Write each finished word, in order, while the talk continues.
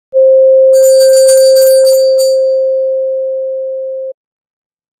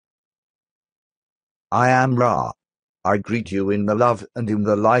I am Ra. I greet you in the love and in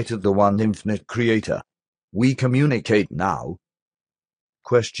the light of the one infinite Creator. We communicate now.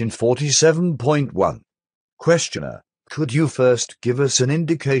 Question 47.1. Questioner, could you first give us an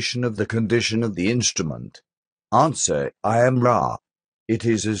indication of the condition of the instrument? Answer, I am Ra. It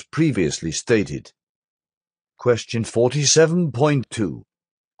is as previously stated. Question 47.2.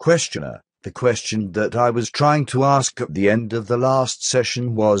 Questioner, the question that I was trying to ask at the end of the last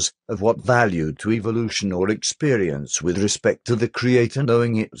session was, of what value to evolution or experience with respect to the Creator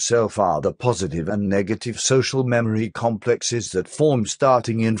knowing itself are the positive and negative social memory complexes that form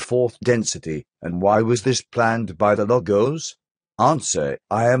starting in fourth density, and why was this planned by the Logos? Answer,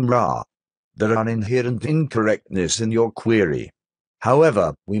 I am Ra. There are inherent incorrectness in your query.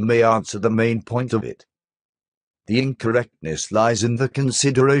 However, we may answer the main point of it. The incorrectness lies in the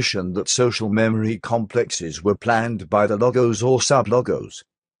consideration that social memory complexes were planned by the Logos or sub-Logos.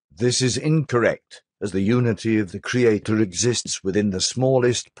 This is incorrect, as the unity of the Creator exists within the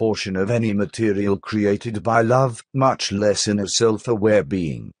smallest portion of any material created by love, much less in a self-aware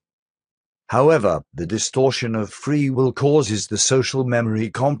being. However, the distortion of free will causes the social memory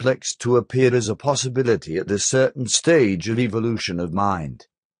complex to appear as a possibility at a certain stage of evolution of mind.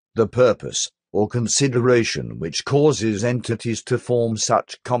 The purpose, or consideration which causes entities to form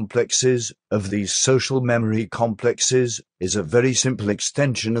such complexes, of these social memory complexes, is a very simple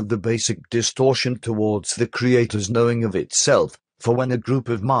extension of the basic distortion towards the Creator's knowing of itself, for when a group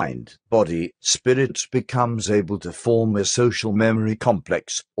of mind, body, spirits becomes able to form a social memory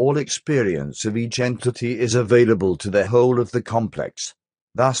complex, all experience of each entity is available to the whole of the complex.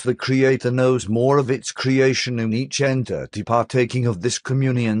 Thus the Creator knows more of its creation in each entity partaking of this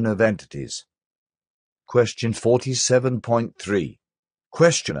communion of entities. Question 47.3.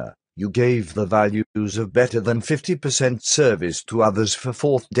 Questioner, you gave the values of better than 50% service to others for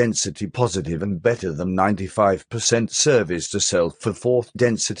fourth density positive and better than 95% service to self for fourth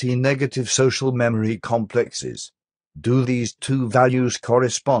density negative social memory complexes. Do these two values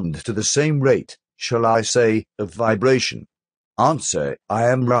correspond to the same rate, shall I say, of vibration? Answer, I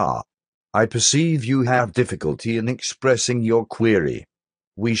am Ra. I perceive you have difficulty in expressing your query.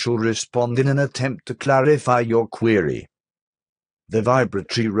 We shall respond in an attempt to clarify your query. The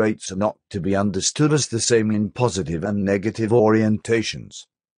vibratory rates are not to be understood as the same in positive and negative orientations.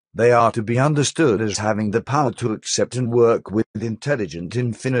 They are to be understood as having the power to accept and work with intelligent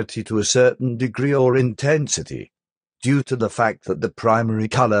infinity to a certain degree or intensity. Due to the fact that the primary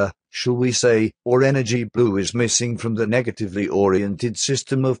color, shall we say, or energy blue is missing from the negatively oriented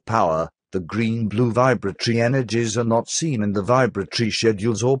system of power, the green-blue vibratory energies are not seen in the vibratory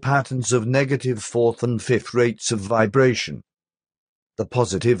schedules or patterns of negative fourth and fifth rates of vibration. The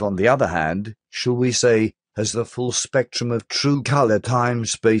positive, on the other hand, shall we say, has the full spectrum of true color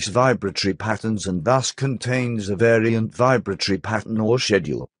time-space vibratory patterns and thus contains a variant vibratory pattern or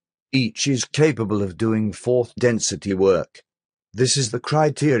schedule. Each is capable of doing fourth density work. This is the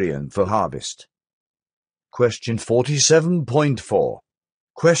criterion for harvest. Question 47.4.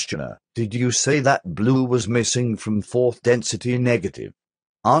 Questioner, did you say that blue was missing from fourth density negative?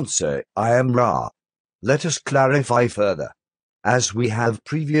 Answer, I am Ra. Let us clarify further. As we have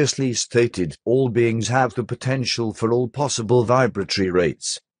previously stated, all beings have the potential for all possible vibratory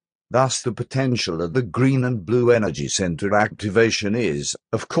rates. Thus the potential of the green and blue energy center activation is,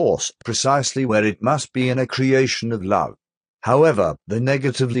 of course, precisely where it must be in a creation of love. However, the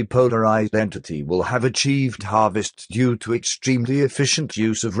negatively polarized entity will have achieved harvest due to extremely efficient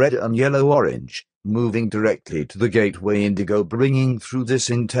use of red and yellow-orange, moving directly to the gateway indigo, bringing through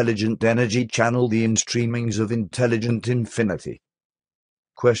this intelligent energy channel the instreamings of intelligent infinity.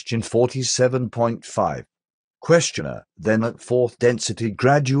 Question 47.5. Questioner, then at fourth density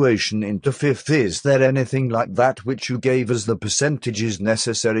graduation into fifth, is there anything like that which you gave as the percentages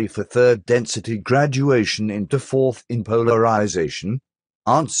necessary for third density graduation into fourth in polarization?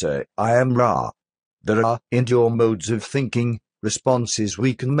 Answer, I am Ra. There are, in your modes of thinking, responses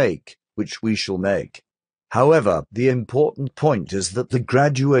we can make, which we shall make. However, the important point is that the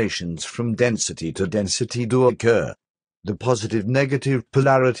graduations from density to density do occur. The positive-negative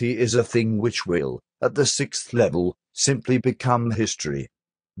polarity is a thing which will, at the sixth level, simply become history.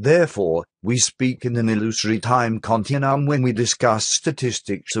 Therefore, we speak in an illusory time continuum when we discuss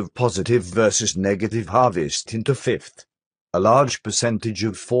statistics of positive versus negative harvest into fifth. A large percentage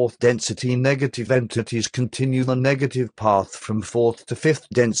of fourth density negative entities continue the negative path from fourth to fifth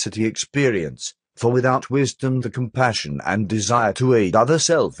density experience, for without wisdom the compassion and desire to aid other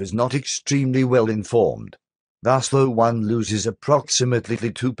self is not extremely well informed. Thus, though one loses approximately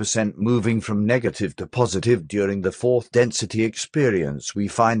 2% moving from negative to positive during the fourth density experience, we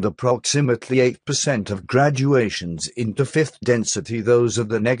find approximately 8% of graduations into fifth density, those of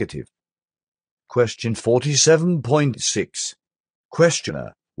the negative. Question 47.6.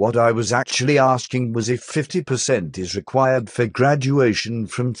 Questioner: what I was actually asking was if 50% is required for graduation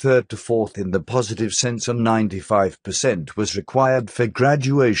from third to fourth in the positive sense and 95% was required for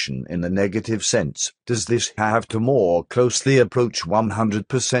graduation in the negative sense. Does this have to more closely approach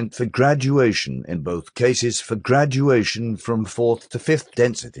 100% for graduation in both cases for graduation from fourth to fifth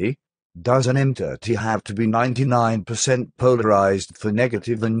density? Does an entity have to be 99% polarized for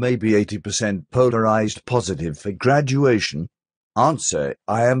negative and maybe 80% polarized positive for graduation? Answer: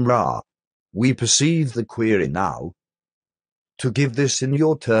 I am Ra. We perceive the query now. To give this in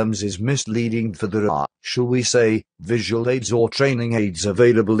your terms is misleading for there are, shall we say, visual aids or training aids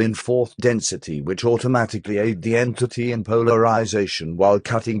available in fourth density which automatically aid the entity in polarization while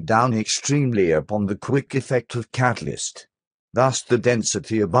cutting down extremely upon the quick effect of catalyst. Thus the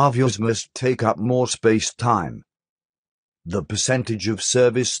density above yours must take up more space-time. The percentage of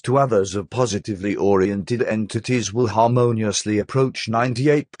service to others of positively oriented entities will harmoniously approach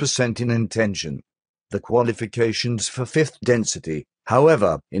 98% in intention. The qualifications for fifth density,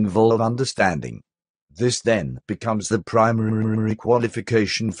 however, involve understanding. This then becomes the primary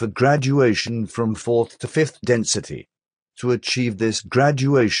qualification for graduation from fourth to fifth density. To achieve this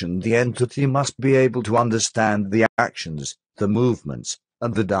graduation, the entity must be able to understand the actions, the movements,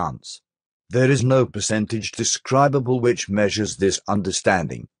 and the dance. There is no percentage describable which measures this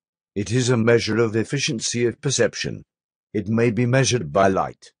understanding. It is a measure of efficiency of perception. It may be measured by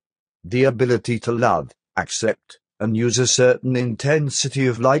light. The ability to love, accept, and use a certain intensity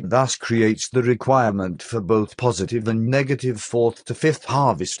of light thus creates the requirement for both positive and negative fourth to fifth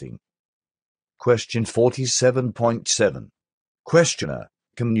harvesting. Question 47.7. Questioner: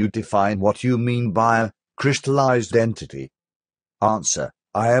 can you define what you mean by a crystallized entity? Answer: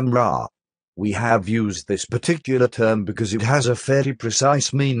 I am Ra. We have used this particular term because it has a very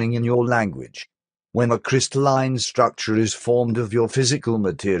precise meaning in your language. When a crystalline structure is formed of your physical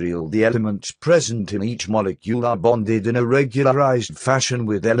material, the elements present in each molecule are bonded in a regularized fashion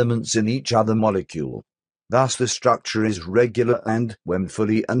with elements in each other molecule. Thus the structure is regular and, when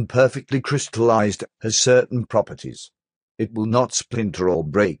fully and perfectly crystallized, has certain properties. It will not splinter or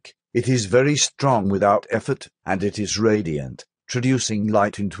break, it is very strong without effort, and it is radiant, traducing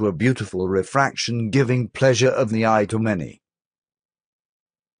light into a beautiful refraction, giving pleasure of the eye to many.